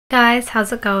Guys,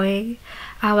 how's it going?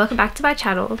 Welcome back to my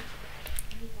channel.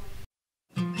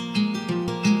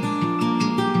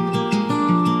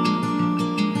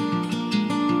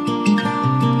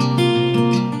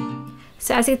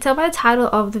 So as you can tell by the title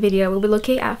of the video, we'll be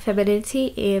looking at femininity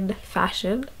in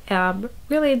fashion,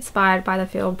 really inspired by the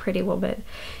film Pretty Woman.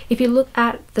 If you look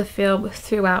at the film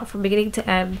throughout from beginning to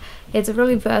end, it's a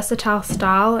really versatile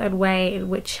style and way in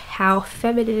which how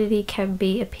femininity can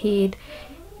be appeared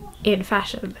in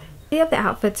fashion. Many of the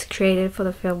outfits created for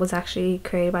the film was actually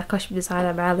created by costume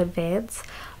designer Marilyn Vance.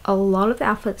 A lot of the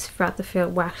outfits throughout the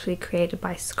film were actually created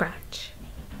by scratch,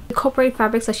 incorporating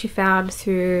fabrics that she found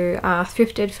through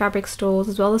thrifted fabric stores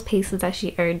as well as pieces that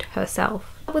she owned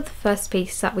herself. With the first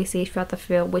piece that we see throughout the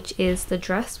film, which is the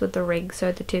dress with the ring,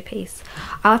 so the two-piece.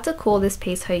 I like to call this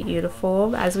piece her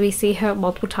uniform, as we see her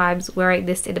multiple times wearing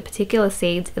this in a particular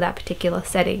scenes in that particular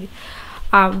setting.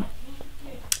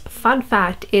 Fun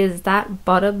fact is that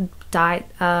bottom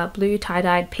blue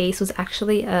tie-dyed piece was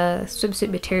actually a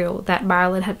swimsuit material that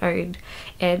Marilyn had owned,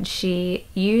 and she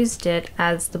used it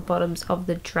as the bottoms of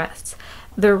the dress.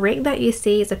 The ring that you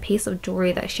see is a piece of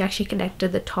jewelry that she actually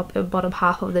connected the top and bottom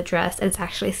half of the dress, and it's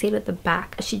actually seen at the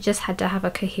back. She just had to have a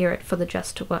coherent for the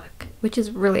dress to work, which is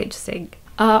really interesting.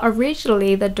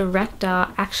 Originally, the director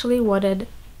actually wanted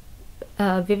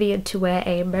Vivian to wear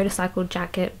a motorcycle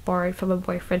jacket borrowed from a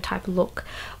boyfriend type look,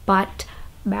 but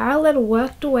Marilyn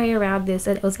worked a way around this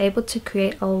and was able to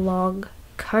create a long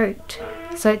coat,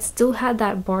 so it still had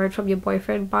that borrowed from your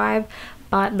boyfriend vibe,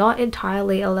 but not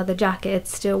entirely a leather jacket. It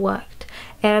still worked.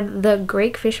 And the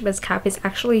Greek fisherman's cap is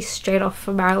actually straight off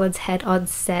from Marilyn's head on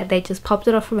set. They just popped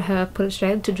it off from her, put it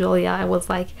straight into Julia, and was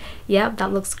like, yep,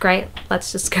 that looks great,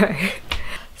 let's just go.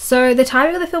 So the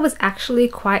timing of the film is actually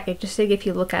quite interesting if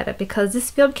you look at it, because this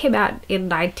film came out in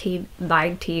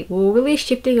 1990. We were really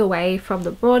shifting away from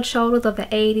the broad shoulders of the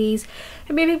 80s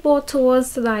and moving more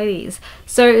towards the 90s.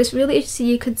 So it's really interesting.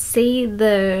 You could see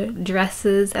the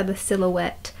dresses and the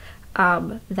silhouette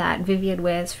that Vivian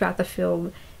wears throughout the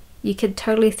film. You can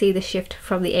totally see the shift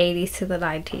from the 80s to the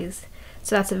 90s.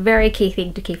 So that's a very key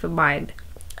thing to keep in mind.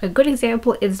 A good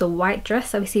example is the white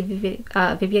dress that we see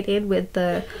Vivian in with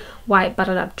the white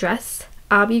button-up dress.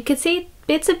 You can see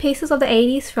bits and pieces of the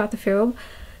 80s throughout the film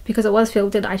because it was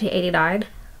filmed in 1989,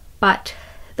 but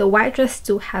the white dress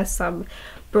still has some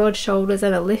broad shoulders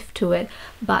and a lift to it,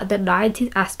 but the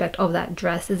 90s aspect of that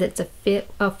dress is it's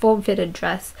a form-fitted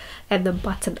dress and the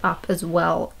button-up as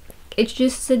well. It's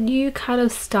just a new kind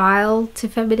of style to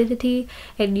femininity,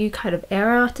 a new kind of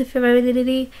era to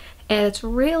femininity, and it's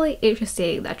really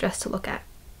interesting, that dress to look at.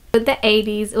 In the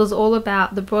 80s, it was all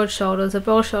about the broad shoulders. The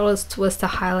broad shoulders was to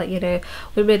highlight, you know,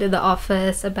 women in the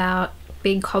office, about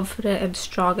being confident and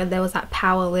strong, and there was that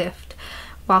power lift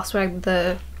whilst wearing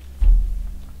the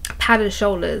padded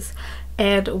shoulders.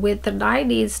 And with the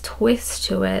 90s twist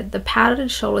to it, the padded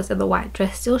shoulders and the white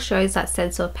dress still shows that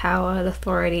sense of power and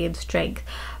authority and strength,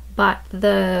 but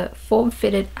the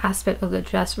form-fitted aspect of the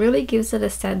dress really gives it a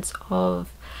sense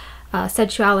of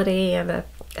sensuality and a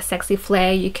sexy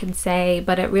flair, you can say,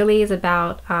 but it really is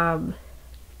about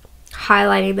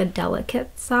highlighting the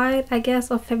delicate side, I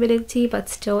guess, of femininity, but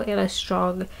still in a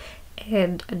strong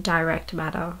and direct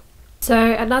manner.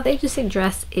 So another interesting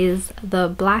dress is the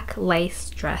black lace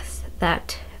dress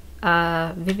that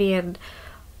Vivian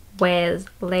wears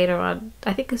later on.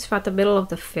 I think it's throughout the middle of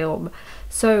the film.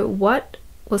 So what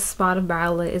was smart of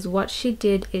Marilyn is what she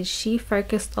did is she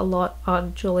focused a lot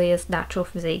on Julia's natural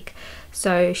physique.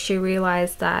 So she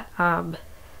realized that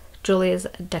Julia's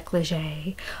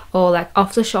décolleté or like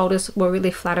off the shoulders were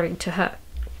really flattering to her,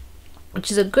 which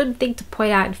is a good thing to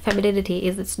point out in femininity.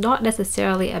 Is it's not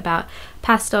necessarily about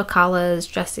pastel colors,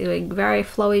 dressing very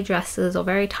flowy dresses or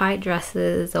very tight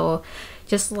dresses or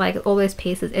just like all those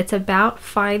pieces. It's about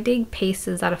finding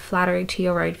pieces that are flattering to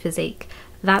your own physique.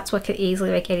 That's what can easily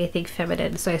make anything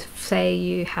feminine. So say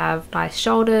you have nice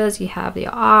shoulders, you have your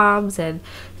arms and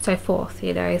so forth,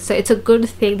 you know. So it's a good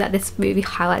thing that this movie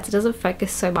highlights. It doesn't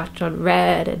focus so much on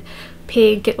red and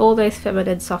pink and all those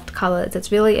feminine soft colors.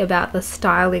 It's really about the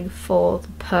styling for the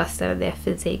person and their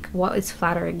physique, what is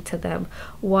flattering to them,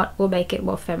 what will make it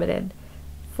more feminine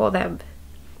for them,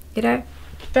 you know.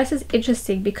 Dress is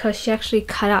interesting because she actually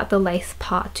cut out the lace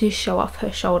part to show off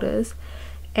her shoulders,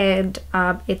 and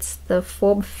it's the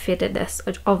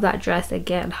form-fittedness of that dress,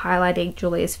 again highlighting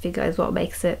Julia's figure, is what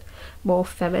makes it more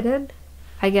feminine,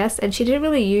 I guess. And she didn't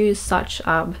really use such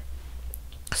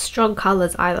strong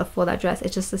colors either for that dress.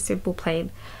 It's just a simple plain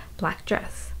black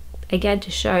dress, again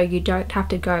to show you don't have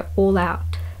to go all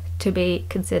out to be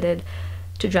considered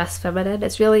to dress feminine.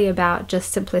 It's really about just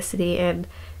simplicity and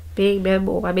being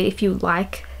minimal. I mean, if you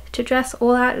like to dress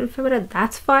all out in feminine,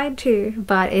 that's fine too.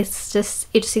 But it's just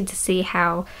interesting to see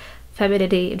how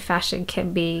femininity in fashion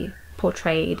can be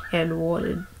portrayed and worn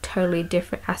in totally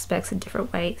different aspects in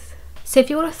different ways. So if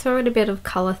you want to throw in a bit of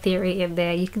color theory in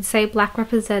there, you can say black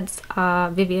represents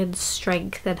Vivian's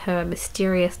strength and her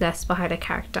mysteriousness behind her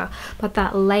character, but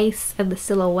that lace and the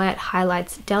silhouette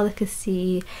highlights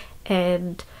delicacy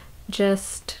and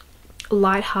just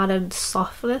light-hearted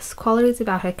softness qualities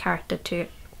about her character too.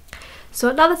 So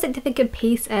another significant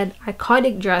piece and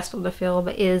iconic dress from the film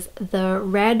is the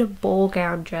red ball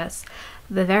gown dress.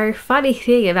 The very funny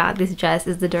thing about this dress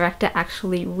is the director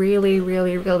actually really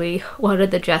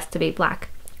wanted the dress to be black,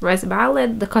 whereas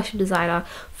Marilyn, the costume designer,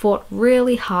 fought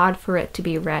really hard for it to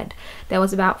be red. There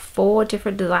was about 4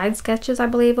 different design sketches, I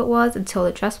believe it was, until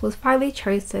the dress was finally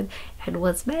chosen and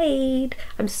was made.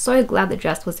 I'm so glad the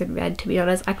dress was in red, to be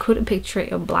honest. I couldn't picture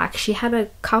it in black. She had a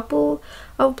couple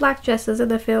of black dresses in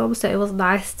the film, so it was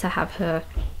nice to have her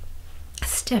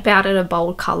step out in a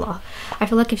bold color. I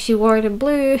feel like if she wore it in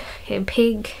blue, in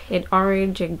pink, in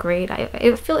orange, and green,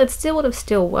 I feel it still would have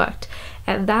still worked.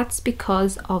 And that's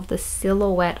because of the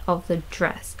silhouette of the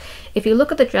dress. If you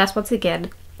look at the dress, once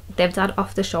again, they've done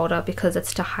off the shoulder because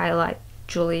it's to highlight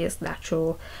Julia's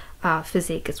natural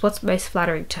physique. It's what's most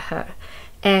flattering to her.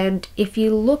 And if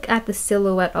you look at the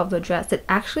silhouette of the dress, it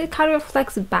actually kind of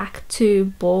reflects back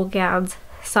to ball gowns,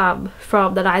 some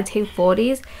from the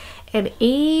 1940s and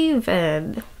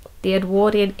even the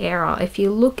Edwardian era. If you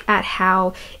look at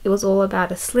how it was all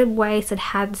about a slim waist and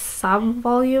had some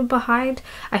volume behind,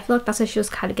 I feel like that's where she was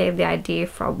kind of getting the idea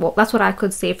from. Well, that's what I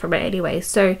could see from it anyway.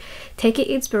 So taking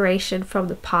inspiration from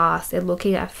the past and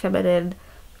looking at feminine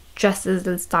dresses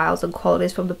and styles and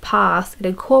qualities from the past and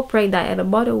incorporating that in a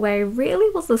modern way really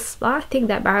was the smart thing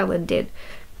that Marilyn did.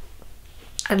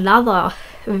 Another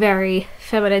very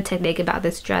feminine technique about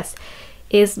this dress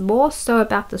is more so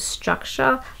about the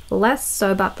structure, less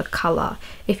so about the color.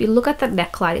 If you look at the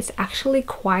neckline, it's actually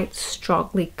quite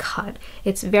strongly cut.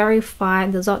 It's very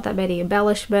fine. There's not that many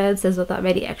embellishments. There's not that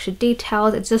many extra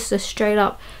details. It's just a straight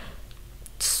up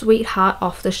sweetheart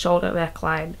off the shoulder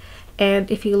neckline. And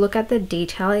if you look at the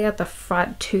detailing at the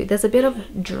front too, there's a bit of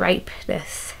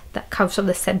drapeness that comes from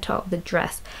the center of the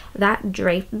dress. That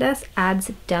drapeness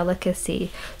adds delicacy.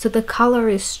 So the color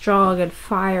is strong and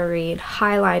fiery and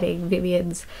highlighting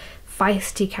Vivian's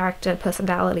feisty character and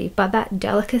personality, but that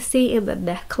delicacy in the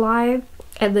neckline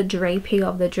and the draping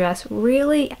of the dress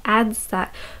really adds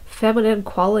that feminine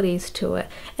qualities to it.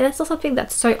 And it's not something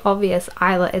that's so obvious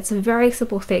either. It's a very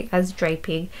simple thing as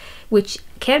draping, which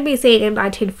can be seen in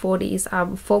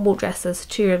 1940s formal dresses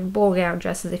too, and ball gown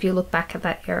dresses if you look back at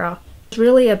that era. It's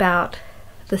really about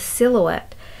the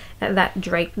silhouette and that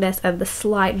drapeness and the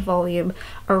slight volume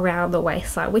around the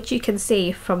waistline, which you can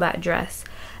see from that dress.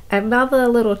 Another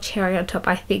little cherry on top,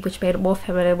 I think, which made it more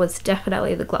feminine was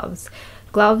definitely the gloves.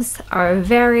 Gloves are a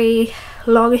very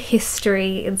long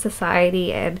history in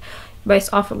society and most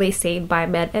oftenly seen by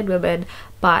men and women,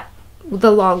 but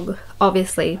the long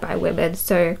obviously by women.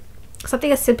 So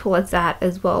something as simple as that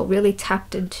as well really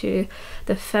tapped into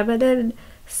the feminine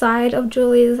side of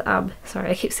Julie's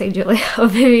sorry, I keep saying Julie,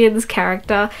 of Vivian's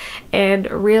character,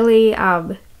 and really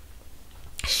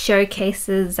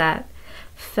showcases that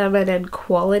feminine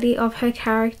quality of her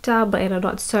character, but in a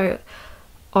not so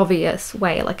obvious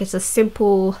way. Like, it's a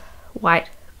simple white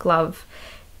glove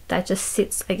that just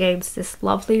sits against this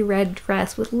lovely red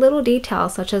dress with little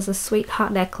details such as a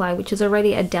sweetheart neckline, which is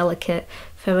already a delicate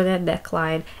feminine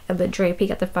neckline, and the draping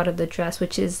at the front of the dress,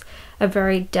 which is a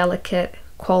very delicate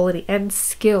quality and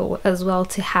skill as well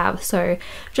to have. So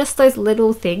just those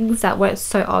little things that weren't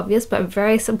so obvious but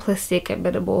very simplistic and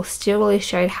minimal still really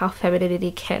showed how femininity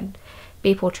can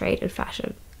be portrayed in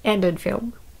fashion and in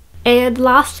film. And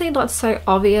lastly, not so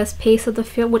obvious piece of the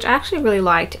film, which I actually really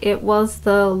liked, it was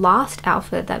the last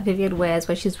outfit that Vivian wears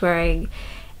when she's wearing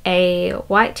a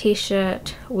white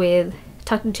t-shirt with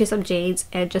tucked into some jeans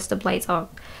and just a blazer.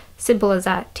 Simple as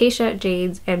that, t-shirt,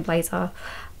 jeans and blazer.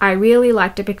 I really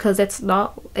liked it because it's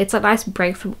a nice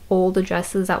break from all the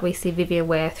dresses that we see Vivian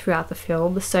wear throughout the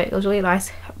film. So it was really a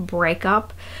nice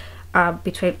breakup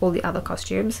between all the other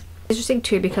costumes. Interesting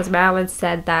too because Marilyn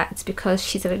said that it's because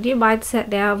she's in a new mindset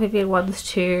now. Vivian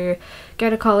wants to go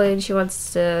to college, she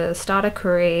wants to start a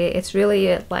career. It's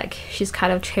really like she's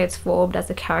kind of transformed as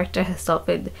a character herself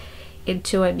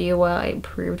into a newer,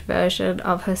 improved version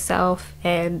of herself.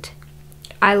 And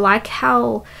I like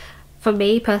how, for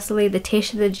me personally, the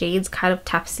t-shirt and the jeans kind of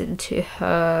taps into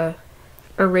her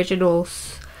original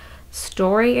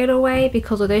story in a way,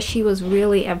 because although she was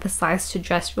really emphasized to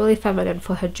dress really feminine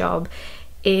for her job,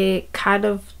 it kind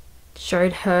of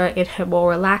showed her in her more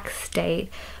relaxed state,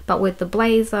 but with the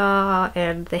blazer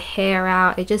and the hair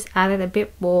out, it just added a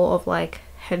bit more of like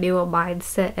her newer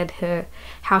mindset and her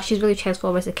how she's really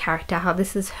transformed as a character, how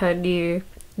this is her new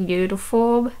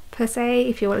uniform per se,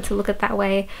 if you wanted to look at it that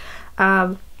way.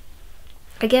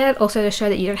 Again, also to show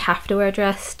that you don't have to wear a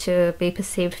dress to be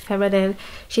perceived feminine.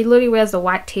 She literally wears a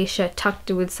white t-shirt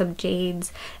tucked in with some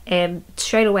jeans, and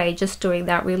straight away just doing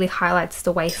that really highlights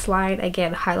the waistline,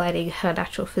 again highlighting her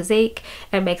natural physique,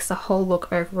 and makes the whole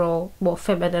look overall more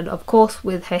feminine. Of course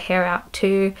with her hair out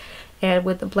too, and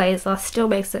with the blazer still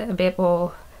makes it a bit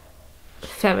more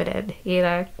feminine, you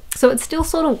know. So it still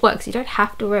sort of works. You don't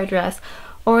have to wear a dress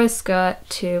or a skirt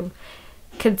to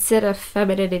consider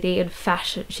femininity in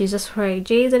fashion. She's just wearing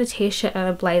jeans and a t-shirt and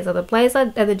a blazer. The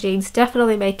blazer and the jeans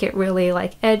definitely make it really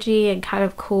like edgy and kind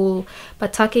of cool,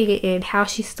 but tucking it in, how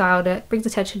she styled it, brings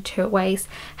attention to her waist.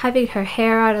 Having her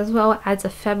hair out as well adds a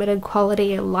feminine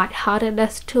quality and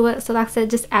lightheartedness to it. So like I said,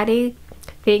 just adding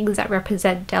things that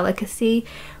represent delicacy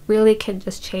really can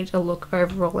just change the look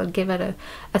overall and give it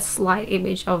a slight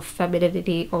image of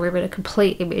femininity, or even a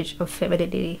complete image of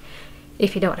femininity,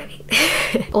 if you know what I mean.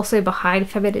 Also behind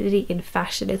femininity in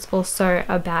fashion, it's also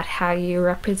about how you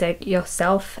represent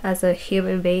yourself as a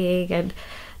human being and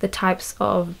the types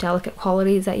of delicate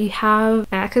qualities that you have.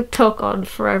 And I could talk on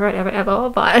forever and ever,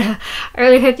 but I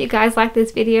really hope you guys liked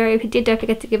this video. If you did, don't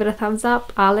forget to give it a thumbs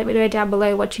up. Let me know down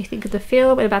below what you think of the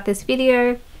film and about this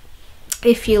video.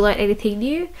 If you learned anything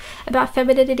new about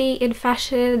femininity in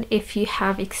fashion, if you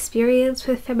have experience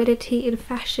with femininity in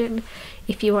fashion,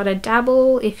 if you want to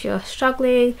dabble, if you're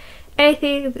struggling,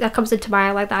 anything that comes into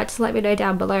mind like that, just let me know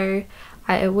down below.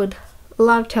 I would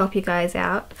love to help you guys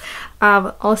out.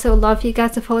 Also love for you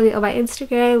guys to follow me on my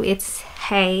Instagram. It's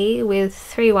hey with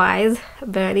 3 Y's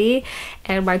Bernie,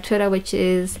 and my Twitter, which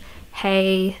is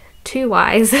hey 2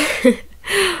 Y's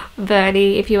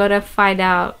Bernie, if you want to find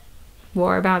out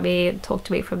more about me and talk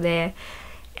to me from there.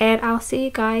 And I'll see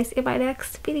you guys in my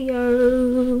next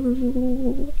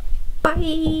video.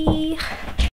 Bye.